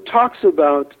 who talks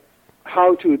about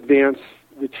how to advance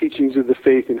the teachings of the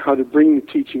faith and how to bring the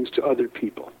teachings to other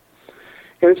people.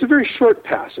 And it's a very short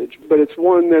passage, but it's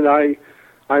one that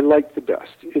I like the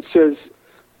best. It says,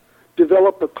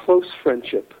 develop a close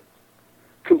friendship,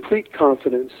 complete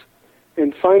confidence,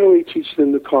 and finally teach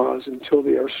them the cause until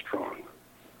they are strong.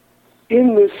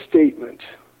 In this statement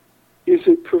is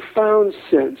a profound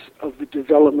sense of the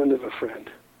development of a friend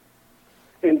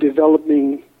and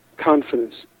developing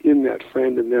confidence in that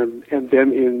friend and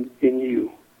them in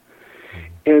you.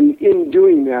 And in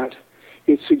doing that,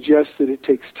 it suggests that it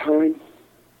takes time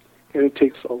and it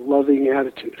takes a loving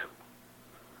attitude.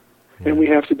 And we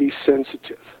have to be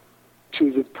sensitive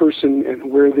to the person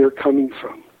and where they're coming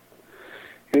from.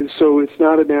 And so it's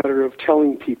not a matter of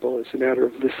telling people, it's a matter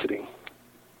of listening.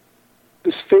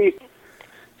 This faith,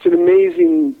 it's an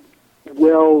amazing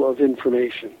well of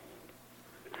information.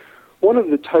 One of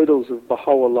the titles of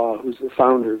Baha'u'llah, who's the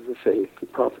founder of the faith, the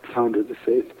prophet founder of the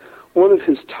faith, one of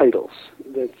his titles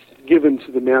that's given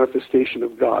to the manifestation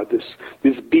of God,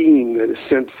 this being that is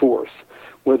sent forth,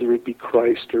 whether it be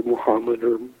Christ or Muhammad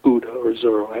or Buddha or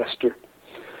Zoroaster,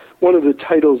 one of the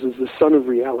titles is the Son of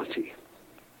Reality.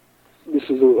 This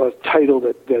is a title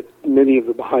that many of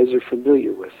the Baha'is are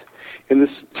familiar with. And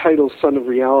this title, Son of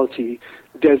Reality,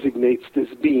 designates this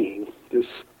being, this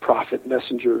prophet,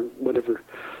 messenger, whatever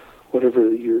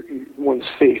one's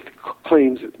faith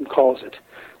claims it and calls it.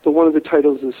 But one of the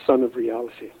titles is Son of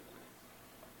Reality.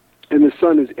 And the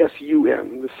Son is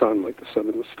S-U-N, the sun, like the sun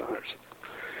and the stars.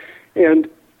 And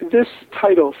this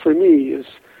title, for me, is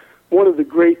one of the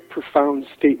great, profound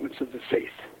statements of the faith.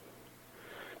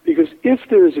 Because if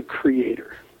there is a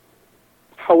creator,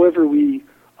 however we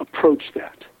approach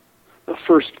that, a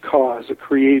first cause, a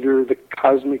creator, the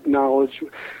cosmic knowledge,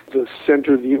 the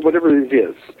center, whatever it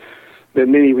is, that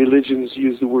many religions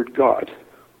use the word God,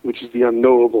 which is the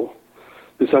unknowable,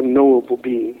 this unknowable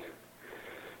being.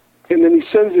 And then he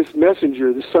sends this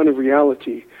messenger, the Son of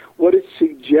Reality. What it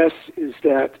suggests is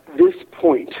that this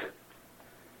point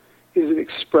is an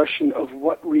expression of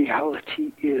what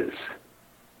reality is.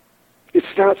 It's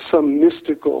not some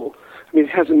mystical, it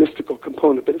has a mystical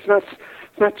component, but it's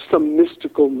not some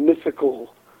mystical,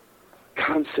 mythical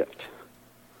concept.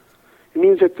 It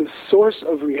means that the source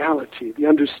of reality, the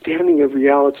understanding of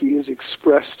reality, is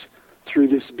expressed through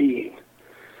this being.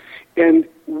 And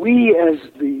we, as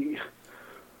the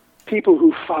people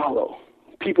who follow,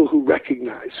 people who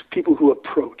recognize, people who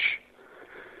approach,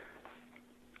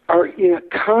 are in a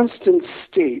constant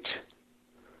state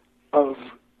of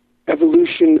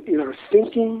evolution in our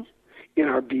thinking, in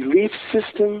our belief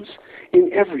systems,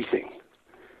 in everything.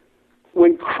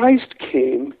 When Christ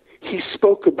came, he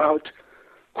spoke about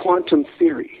quantum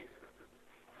theory.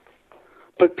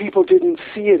 But people didn't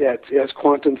see it as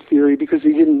quantum theory because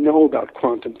they didn't know about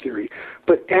quantum theory.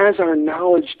 But as our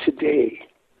knowledge today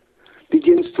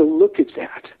begins to look at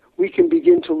that, we can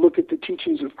begin to look at the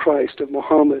teachings of Christ, of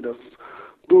Muhammad, of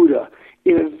Buddha,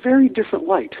 in a very different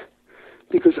light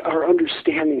because our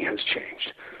understanding has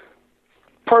changed.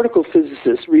 Particle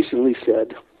physicists recently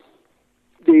said,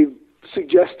 they've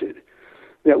suggested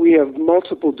that we have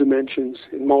multiple dimensions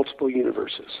in multiple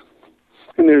universes.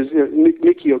 And there's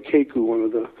Mikio Keiko, one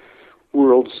of the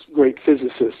world's great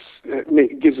physicists,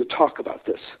 gives a talk about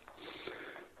this.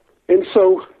 And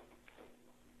so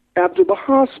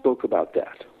Abdu'l-Baha spoke about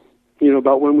that.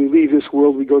 About when we leave this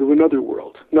world, we go to another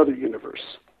world, another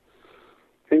universe.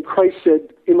 And Christ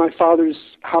said, in my Father's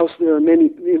house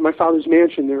in my Father's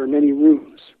mansion there are many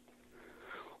rooms.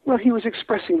 Well, he was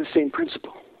expressing the same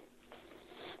principle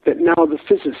that now the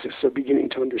physicists are beginning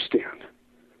to understand.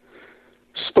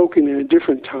 spoken in a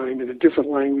different time, in a different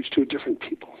language to a different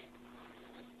people.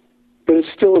 But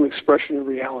it's still an expression of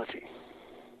reality.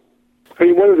 I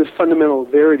mean, one of the fundamental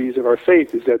verities of our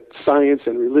faith is that science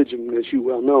and religion, as you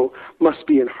well know, must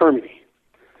be in harmony.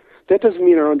 That doesn't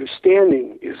mean our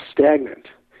understanding is stagnant.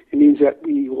 It means that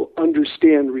we will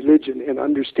understand religion and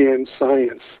understand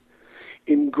science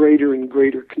in greater and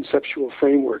greater conceptual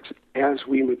frameworks as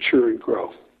we mature and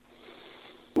grow.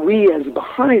 We, as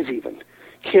Baha'is even,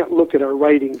 can't look at our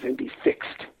writings and be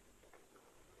fixed.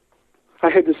 I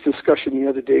had this discussion the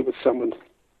other day with someone.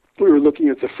 We were looking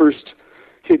at the first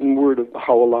hidden word of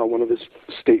Baha'u'llah, one of his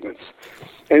statements.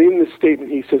 And in this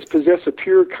statement he says, "Possess a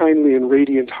pure, kindly, and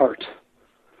radiant heart,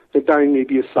 that thine may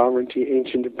be a sovereignty,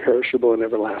 ancient, imperishable, and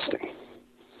everlasting."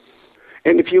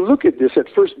 And if you look at this at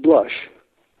first blush,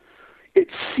 it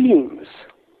seems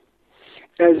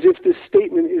as if this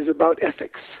statement is about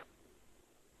ethics.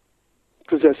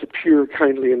 Possess a pure,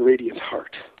 kindly, and radiant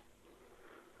heart.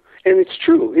 And it's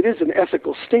true, it is an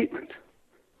ethical statement.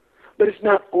 But it's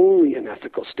not only an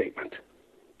ethical statement.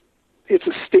 It's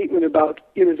a statement about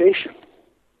innovation.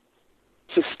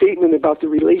 It's a statement about the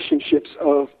relationships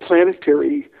of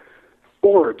planetary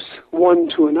orbs, one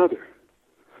to another.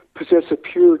 Possess a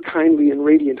pure, kindly, and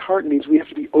radiant heart means we have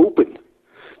to be open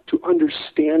to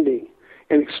understanding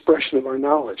and expression of our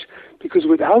knowledge. Because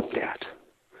without that,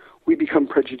 we become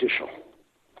prejudicial.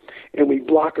 And we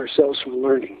block ourselves from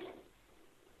learning.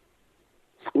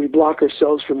 We block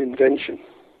ourselves from invention.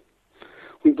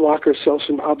 We block ourselves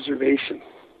from observation.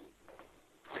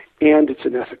 And it's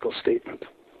an ethical statement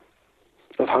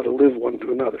of how to live one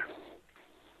to another.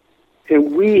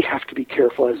 And we have to be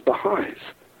careful as Baha'is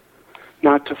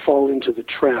not to fall into the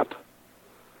trap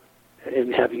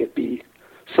and having it be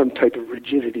some type of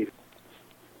rigidity.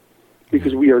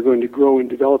 Because we are going to grow and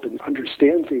develop and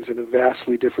understand things in a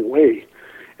vastly different way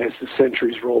as the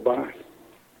centuries roll by.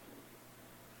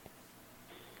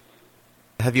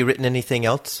 Have you written anything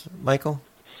else, Michael?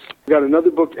 I've got another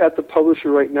book at the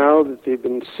publisher right now that they've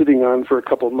been sitting on for a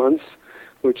couple of months,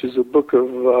 which is a book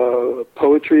of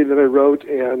poetry that I wrote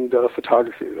and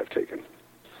photography that I've taken.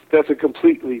 That's a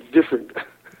completely different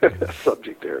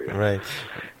subject area. Right.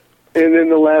 And in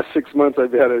the last 6 months,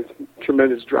 I've had a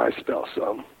tremendous dry spell, so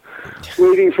I'm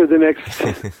waiting for the next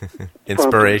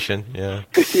inspiration. Yeah.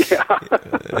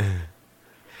 Yeah.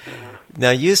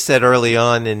 Now, you said early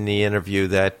on in the interview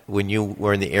that when you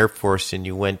were in the Air Force and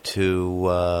you went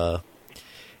to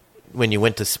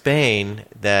Spain,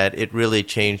 that it really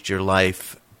changed your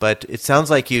life. But it sounds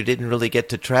like you didn't really get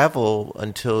to travel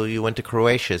until you went to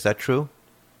Croatia. Is that true?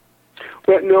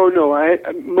 But no.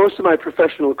 Most of my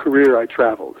professional career, I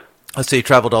traveled. Oh, so you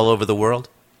traveled all over the world?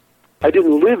 I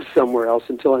didn't live somewhere else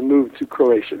until I moved to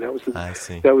Croatia. That was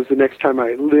the next time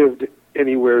I lived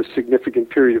anywhere a significant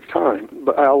period of time.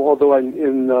 But although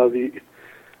in the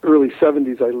early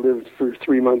 70s, I lived for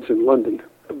 3 months in London.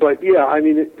 But yeah, I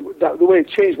mean, the way it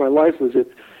changed my life was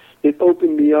it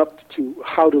opened me up to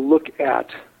how to look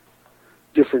at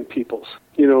different peoples,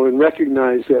 and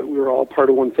recognize that we're all part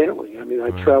of one family. I mean,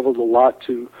 I traveled a lot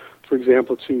for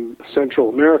example, to Central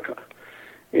America,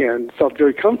 and felt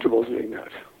very comfortable doing that,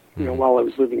 while I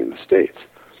was living in the States.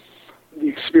 The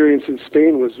experience in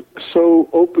Spain was so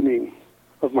opening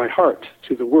of my heart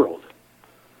to the world,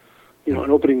 and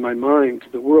opening my mind to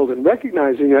the world, and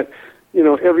recognizing that,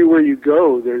 everywhere you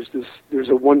go, there's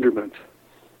a wonderment.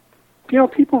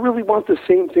 People really want the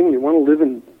same thing. They want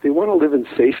to live in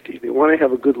safety. They want to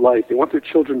have a good life. They want their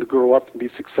children to grow up and be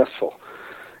successful.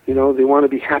 They want to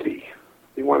be happy.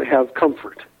 They want to have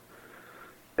comfort.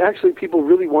 Actually, people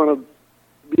really want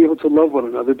to be able to love one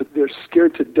another, but they're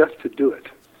scared to death to do it.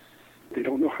 They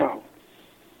don't know how.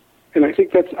 And I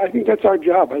think that's our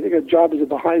job. I think our job as a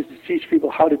Baha'i is to teach people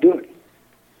how to do it.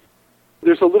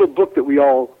 There's a little book that we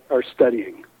all are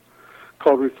studying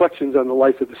called Reflections on the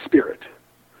Life of the Spirit.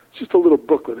 It's just a little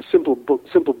booklet, a simple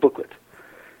booklet.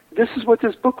 This is what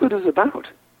this booklet is about.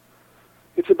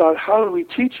 It's about how do we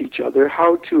teach each other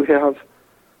how to have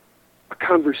a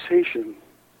conversation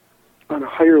on a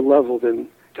higher level than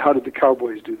how did the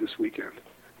Cowboys do this weekend.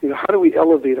 How do we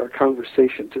elevate our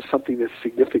conversation to something that's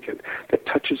significant, that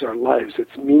touches our lives,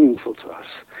 that's meaningful to us,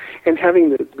 and having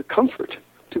the comfort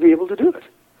to be able to do it.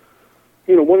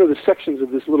 One of the sections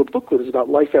of this little booklet is about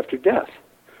life after death.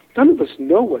 None of us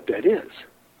know what that is.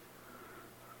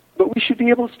 But we should be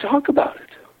able to talk about it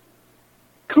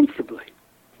comfortably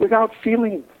without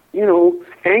feeling,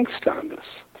 angst on this.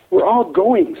 We're all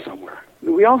going somewhere.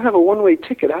 We all have a one-way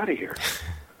ticket out of here.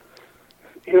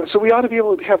 So we ought to be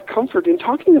able to have comfort in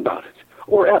talking about it,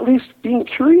 or at least being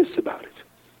curious about it,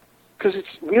 because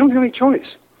we don't have any choice.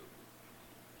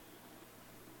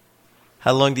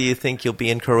 How long do you think you'll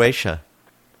be in Croatia?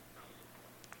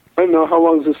 I don't know, how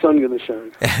long is the sun going to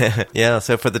shine? Yeah,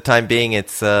 so for the time being,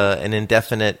 it's an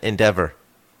indefinite endeavor.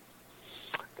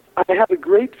 I have a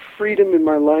great freedom in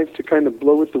my life to kind of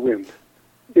blow with the wind.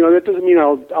 You know, that doesn't mean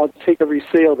I'll take every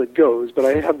sail that goes, but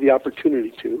I have the opportunity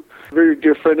to. A very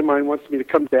dear friend of mine wants me to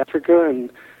come to Africa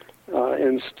and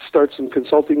start some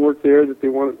consulting work there that they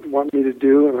want me to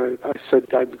do, and I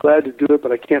said I'm glad to do it,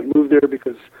 but I can't move there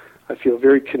because I feel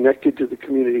very connected to the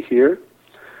community here.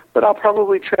 But I'll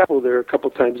probably travel there a couple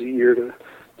times a year to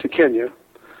Kenya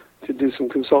to do some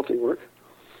consulting work,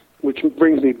 which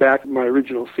brings me back to my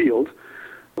original field,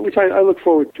 which I look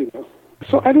forward to now.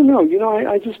 So I don't know, you know,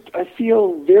 I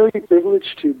feel very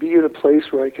privileged to be in a place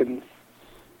where I can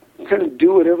kind of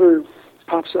do whatever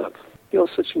pops up. You know,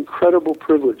 such incredible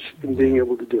privilege in being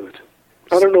able to do it.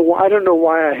 I don't know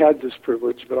why I had this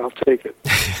privilege, but I'll take it.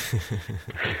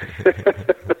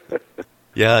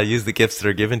 Yeah, use the gifts that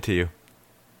are given to you.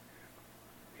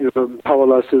 You know,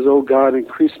 Paula says, "Oh God,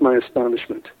 increase my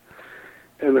astonishment,"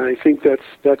 and I think that's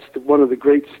one of the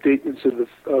great statements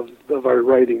of our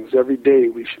writings. Every day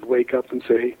we should wake up and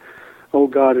say, "Oh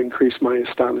God, increase my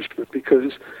astonishment,"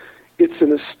 because it's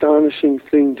an astonishing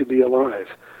thing to be alive.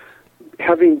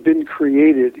 Having been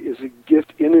created is a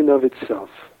gift in and of itself.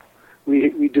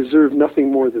 We deserve nothing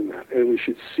more than that, and we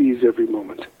should seize every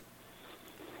moment.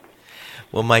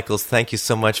 Well, Michaels, thank you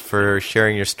so much for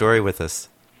sharing your story with us.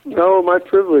 Oh, my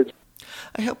privilege.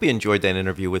 I hope you enjoyed that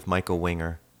interview with Michael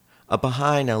Winger, a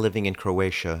Baha'i now living in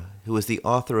Croatia, who is the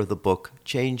author of the book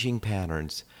Changing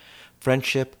Patterns,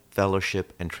 Friendship,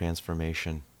 Fellowship, and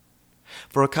Transformation.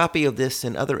 For a copy of this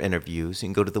and other interviews, you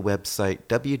can go to the website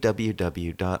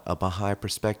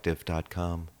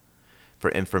www.abahaiperspective.com.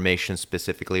 For information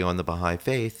specifically on the Baha'i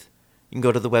Faith, you can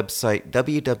go to the website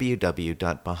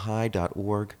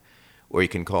www.baha'i.org, or you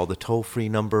can call the toll-free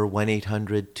number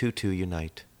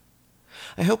 1-800-22-UNITE.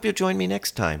 I hope you'll join me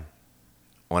next time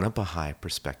on A Baha'i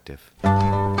Perspective.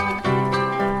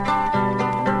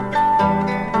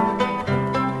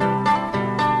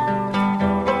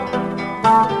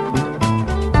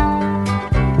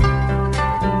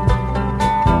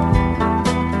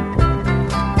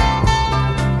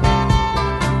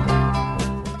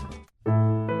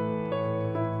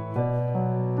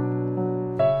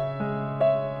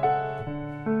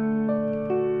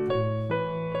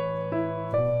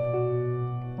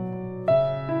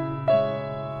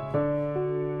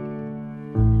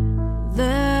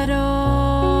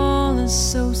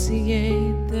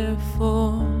 Associate,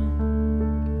 therefore,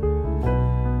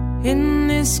 in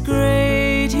this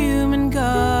great human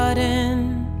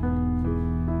garden,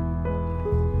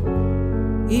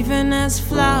 even as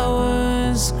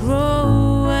flowers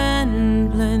grow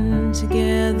and blend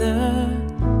together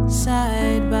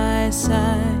side by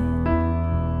side.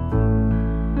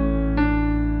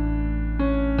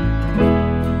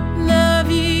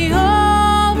 Love ye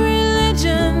all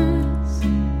religions,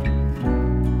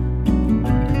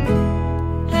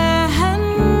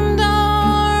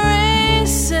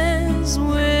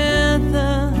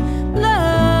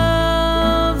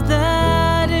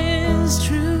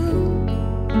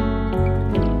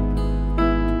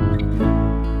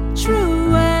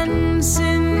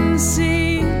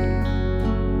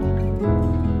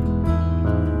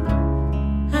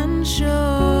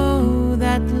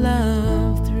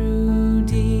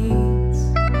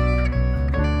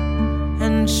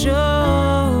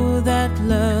 show that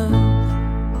love.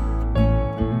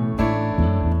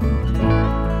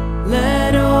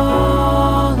 Let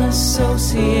all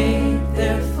associate,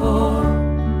 therefore,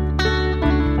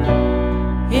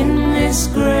 in this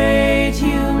great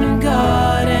human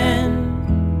garden,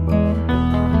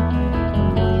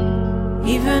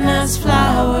 even as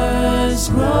flowers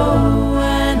grow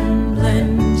and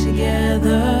blend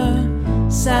together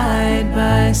side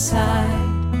by side.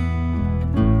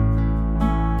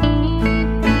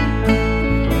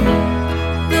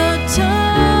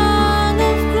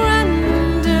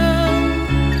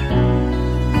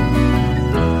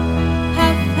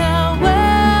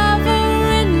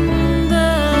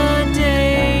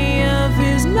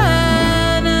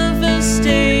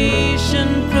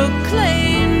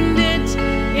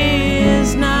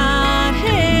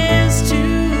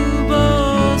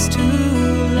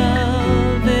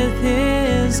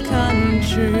 Condition.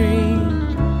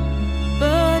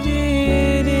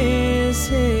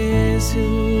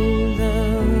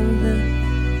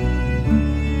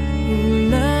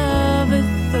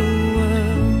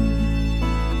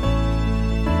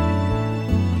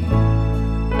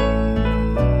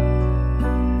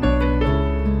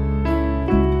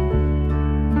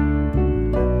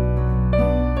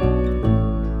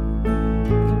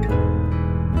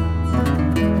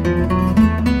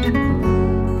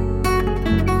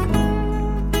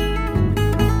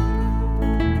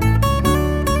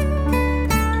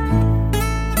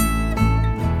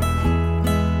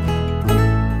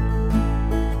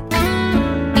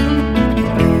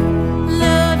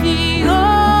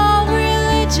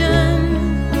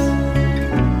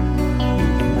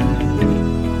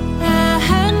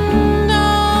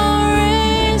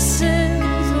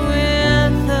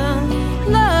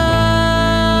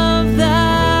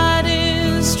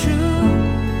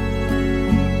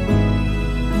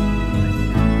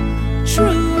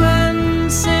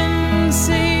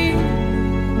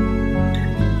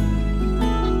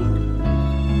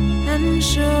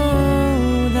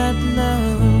 show that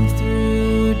love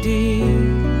through deep,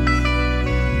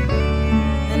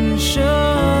 and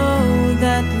show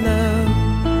that love.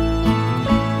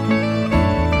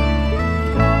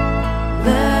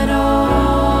 Let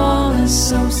all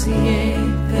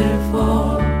associate,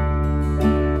 therefore,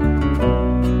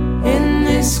 in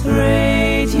this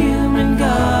great human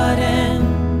garden,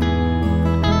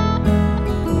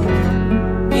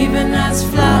 even as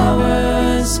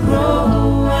flowers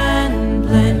grow and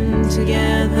blend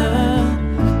together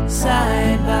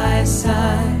side by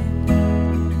side.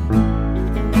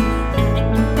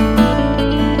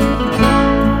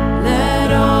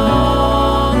 Let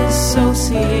all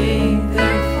associate,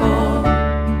 therefore,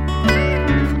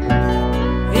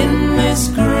 in this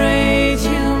great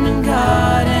human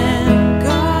garden,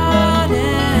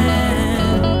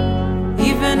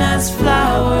 even as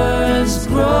flowers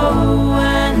grow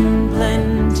and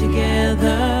blend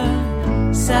together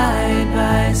side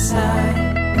by side.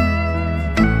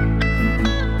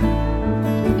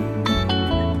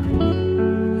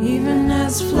 Even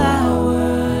as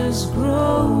flowers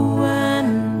grow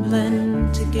and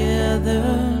blend together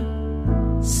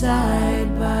side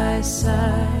by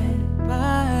side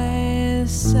by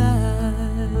side.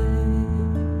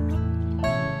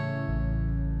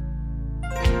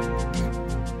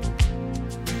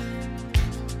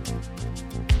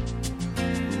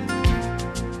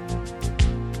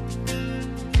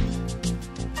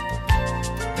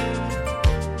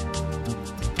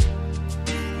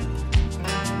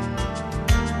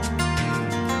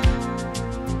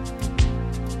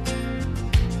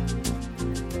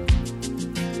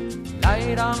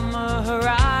 Light on the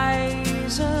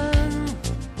horizon,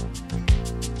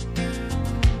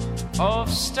 off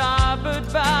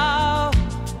starboard bow,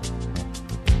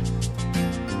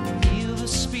 feel the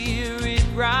spirit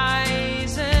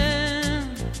rising,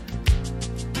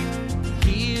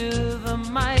 hear the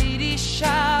mighty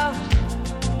shout.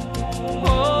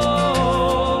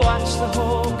 Oh, watch the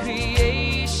whole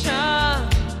creation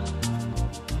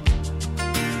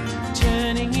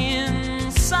turning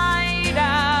inside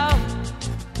out.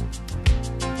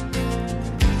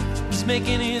 He's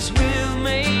making his will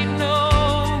made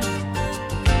known.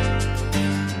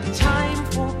 Time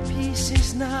for peace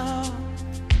is now.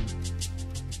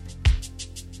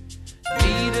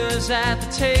 Leaders at the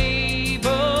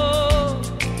table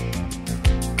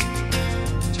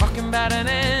talking about an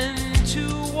end to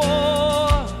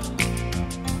war.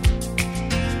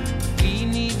 We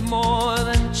need more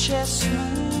than chess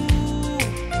moves.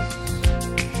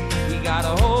 We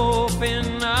gotta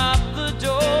open up the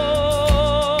door.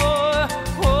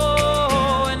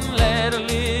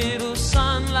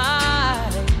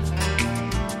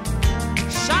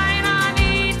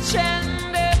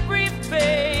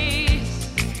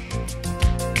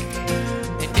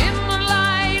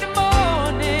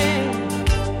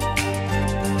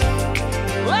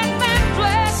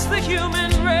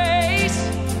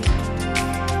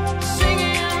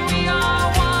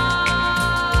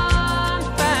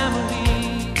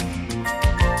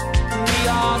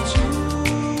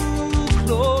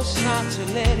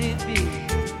 Let it be.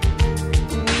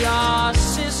 We are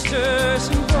sisters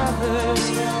and brothers,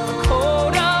 a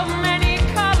coat of many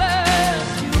colors,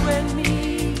 you and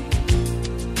me.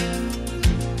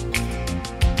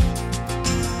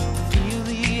 Feel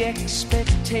the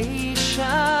expectation,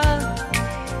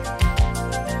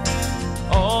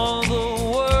 all the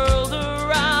world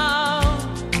around.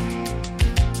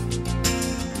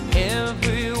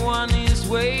 Everyone is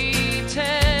waiting.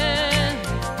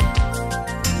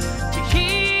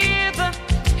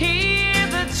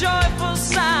 Joyful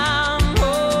sound,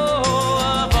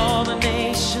 oh, of all the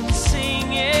nations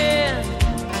singing,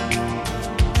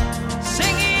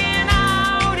 singing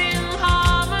out in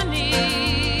harmony.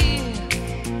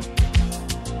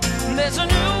 There's a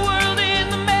new world in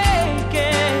the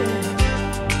making.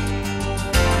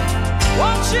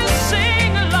 Won't you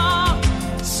sing along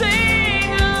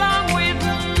with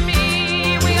me?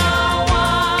 We are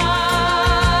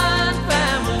one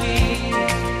family.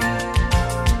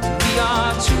 We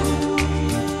are too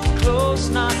close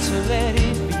not to let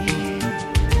it be.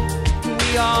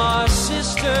 We are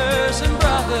sisters and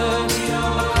brothers,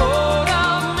 a coat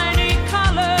of many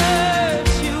colors,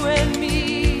 you and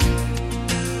me.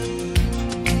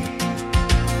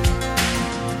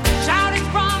 Shout it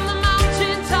from the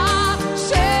mountaintop,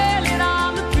 sail it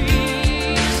on the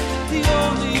breeze. The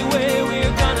only way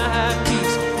we're gonna have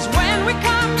peace is when we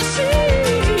come to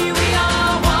see. We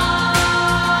are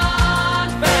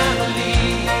one family.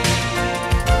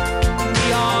 We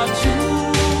are too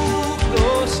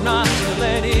close not to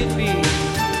let it be.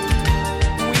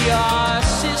 We are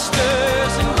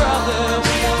sisters and brothers.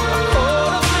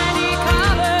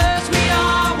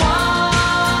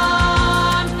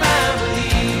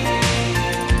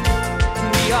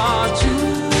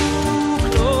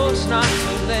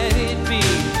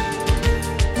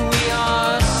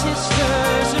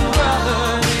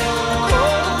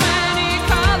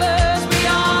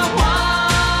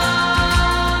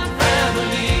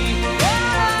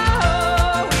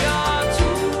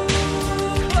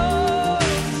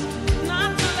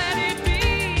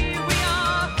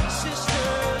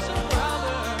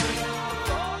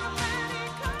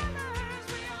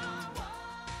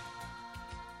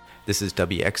 This is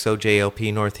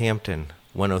WXOJLP Northampton,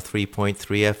 103.3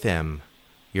 FM,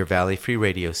 your Valley Free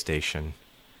radio station,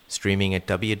 streaming at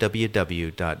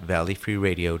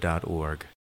www.valleyfreeradio.org.